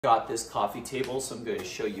Got this coffee table, so I'm going to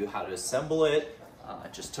show you how to assemble it. I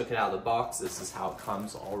just took it out of the box. This is how it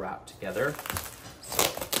comes all wrapped together. So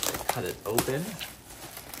I cut it open.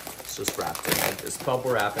 It's just wrapped in like this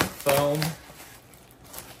bubble wrap and foam.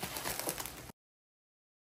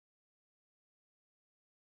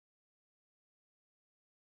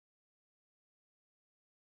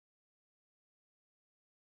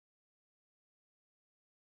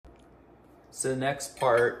 So the next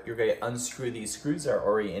part, you're going to unscrew these screws that are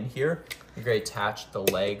already in here. You're going to attach the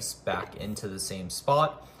legs back into the same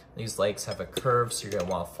spot. These legs have a curve, so you're going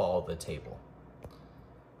to want to follow the table.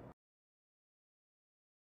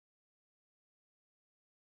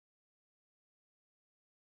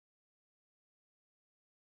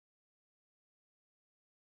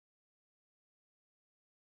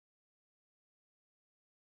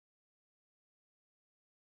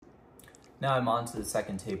 Now I'm on to the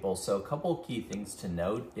second table. So a couple of key things to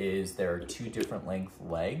note is there are two different length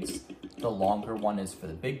legs. The longer one is for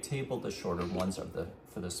the big table, the shorter ones are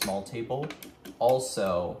for the small table.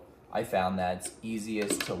 Also, I found that it's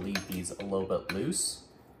easiest to leave these a little bit loose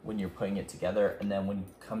when you're putting it together. And then when you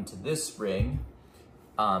come to this ring,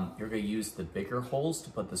 you're going to use the bigger holes to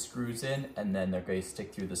put the screws in, and then they're going to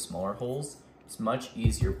stick through the smaller holes. It's much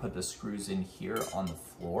easier to put the screws in here on the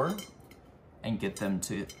floor and get them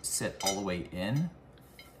to sit all the way in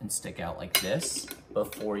and stick out like this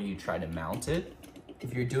before you try to mount it.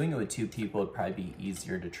 If you're doing it with two people, it'd probably be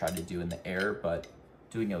easier to try to do in the air, but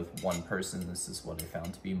doing it with one person, this is what I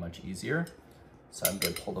found to be much easier. So I'm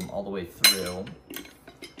gonna pull them all the way through,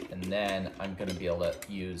 and then I'm gonna be able to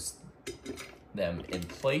use them in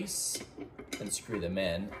place and screw them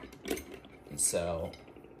in. And so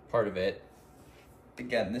part of it,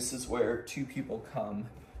 again, this is where two people come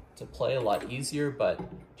to play a lot easier, but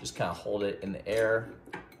just kind of hold it in the air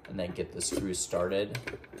and then get the screws started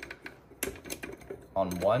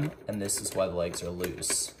on one. And this is why the legs are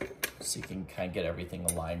loose, so you can kind of get everything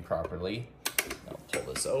aligned properly. I'll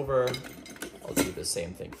pull this over. I'll do the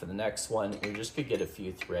same thing for the next one. You're just gonna get a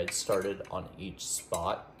few threads started on each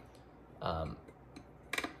spot,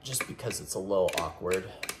 just because it's a little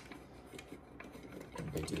awkward. I'm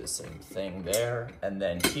gonna do the same thing there, and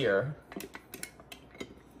then here.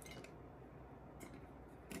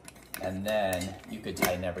 And then you could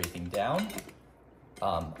tighten everything down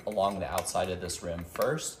along the outside of this rim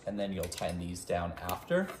first, and then you'll tighten these down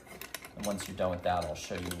after. And once you're done with that, I'll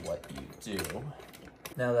show you what you do.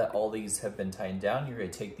 Now that all these have been tightened down, you're gonna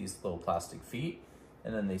take these little plastic feet,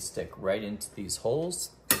 and then they stick right into these holes.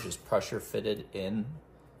 They're just pressure fitted in,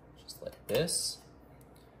 just like this.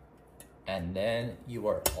 And then you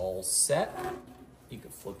are all set. You can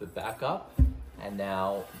flip it back up. And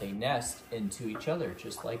now they nest into each other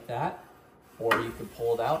just like that. Or you can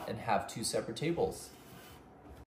pull it out and have two separate tables.